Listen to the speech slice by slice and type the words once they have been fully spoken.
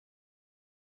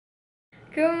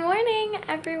Good morning,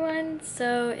 everyone.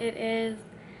 So it is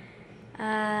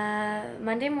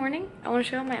Monday morning. I want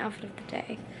to show you my outfit of the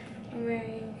day. I'm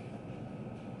wearing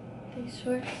these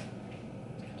shorts.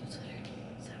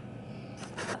 So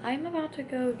I'm about to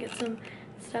go get some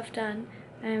stuff done.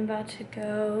 I'm about to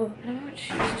go, I don't know what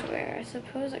shoes to wear. I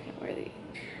suppose I can wear these.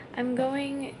 I'm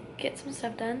going get some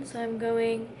stuff done. So I'm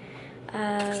going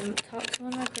talk to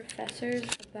one of my professors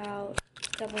about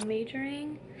double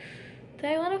majoring. Do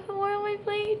I want to put more on my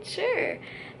plate? Sure.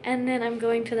 And then I'm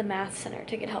going to the math center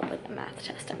to get help with the math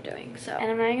test I'm doing. So, and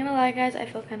I'm not gonna lie, guys, I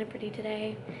feel kind of pretty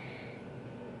today.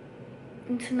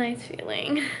 It's a nice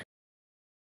feeling.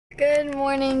 Good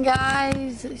morning,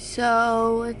 guys.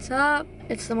 So, what's up?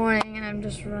 It's the morning and I'm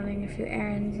just running a few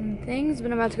errands and things,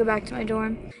 but I'm about to go back to my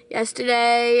dorm.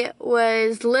 Yesterday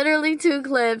was literally 2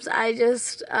 clips. I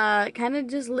just kind of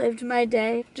just lived my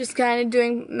day, just kind of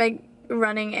doing my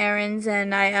running errands,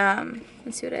 and I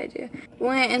let's see what I do.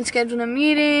 Went and scheduled a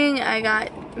meeting. I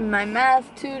got my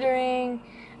math tutoring.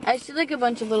 I did like a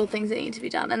bunch of little things that need to be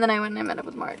done, and then I went and I met up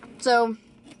with Mark. So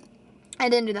I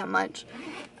didn't do that much.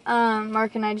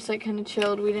 Mark and I just like kind of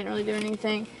chilled. We didn't really do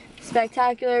anything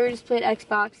spectacular. We just played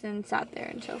Xbox and sat there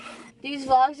and chilled. These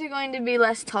vlogs are going to be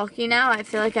less talky now. I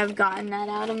feel like I've gotten that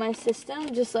out of my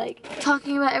system. Just like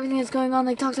talking about everything that's going on,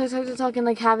 like talk, and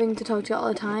like having to talk to you all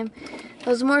the time. That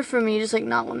was more for me, just like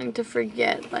not wanting to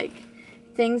forget like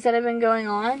things that have been going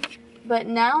on. But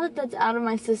now that that's out of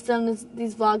my system,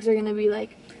 these vlogs are gonna be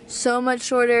like so much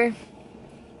shorter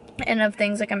and of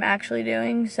things like I'm actually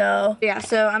doing. So yeah,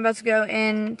 so I'm about to go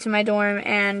into my dorm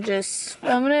and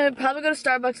I'm gonna probably go to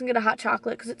Starbucks and get a hot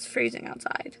chocolate because it's freezing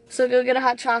outside. So go get a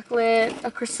hot chocolate,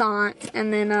 a croissant,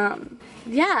 and then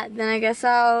yeah, then I guess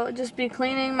I'll just be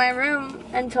cleaning my room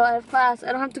until I have class.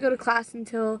 I don't have to go to class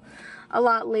until a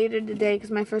lot later today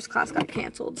because my first class got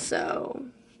canceled, so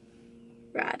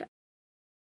rad.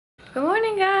 Good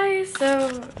morning, guys.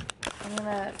 So I'm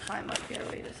gonna climb up here,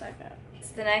 wait a second.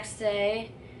 It's the next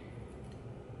day.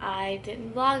 I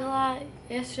didn't vlog a lot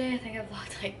yesterday. I think I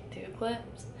vlogged like 2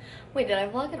 clips. Wait, did I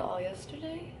vlog at all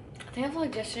yesterday? I think I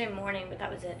vlogged yesterday morning, but that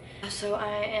was it. So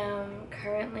I am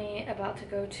currently about to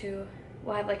go to,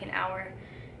 well, I have like an hour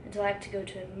until I have to go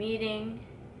to a meeting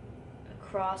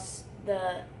across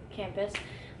the campus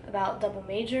about double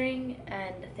majoring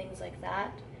and things like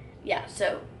that. Yeah,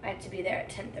 so I have to be there at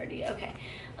 10:30. Okay.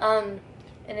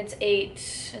 And it's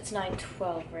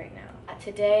 9:12 right now.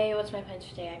 Today, what's my plans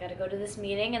for today? I gotta go to this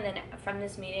meeting, and then from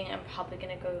this meeting, I'm probably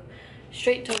gonna go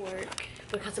straight to work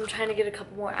because I'm trying to get a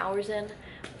couple more hours in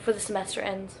before the semester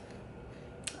ends.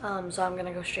 So I'm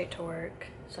gonna go straight to work.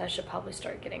 So I should probably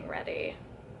start getting ready.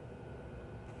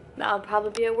 I'll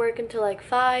probably be at work until like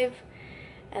 5.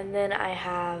 And then I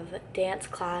have dance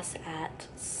class at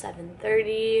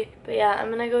 7:30. But yeah, I'm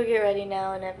gonna go get ready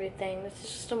now and everything. This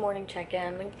is just a morning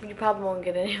check-in. You probably won't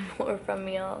get any more from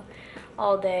me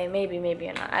all day. Maybe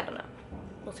not. I don't know.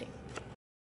 We'll see.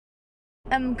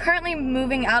 I'm currently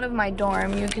moving out of my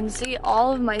dorm. You can see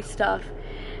all of my stuff,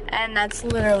 and that's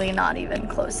literally not even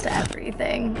close to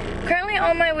everything. Currently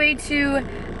on my way to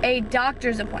a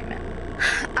doctor's appointment.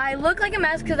 I look like a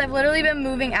mess because I've literally been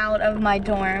moving out of my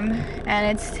dorm, and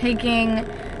it's taking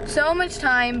so much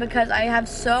time because I have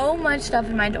so much stuff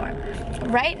in my dorm.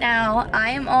 Right now, I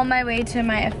am on my way to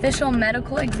my official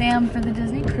medical exam for the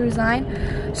Disney Cruise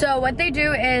Line. So what they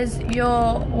do is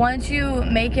once you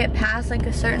make it past like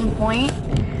a certain point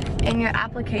in your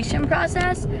application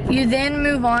process, you then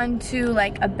move on to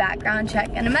like a background check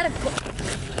and a medical.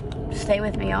 Stay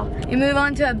with me, y'all. You move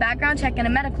on to a background check and a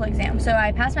medical exam. So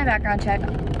I passed my background check,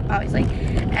 obviously,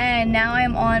 and now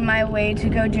I'm on my way to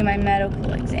go do my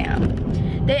medical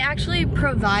exam. They actually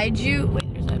provide you,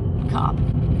 wait, there's a cop.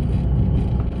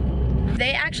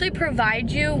 They actually provide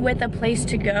you with a place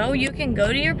to go. You can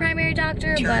go to your primary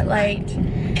doctor, but like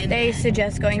they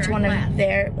suggest going to one of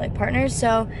their like partners.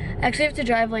 So I actually have to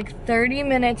drive like 30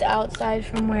 minutes outside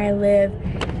from where I live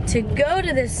to go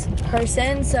to this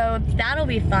person, so that'll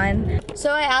be fun. So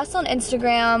I asked on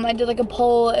Instagram, I did like a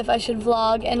poll if I should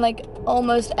vlog, and like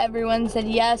almost everyone said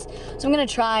yes, so I'm gonna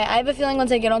try. I have a feeling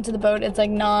once I get onto the boat, it's like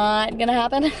not gonna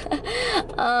happen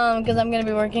because I'm gonna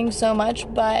be working so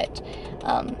much, but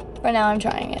for now I'm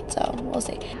trying it, so we'll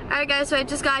see. Alright guys, so I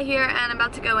just got here and I'm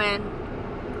about to go in.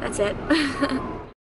 That's it.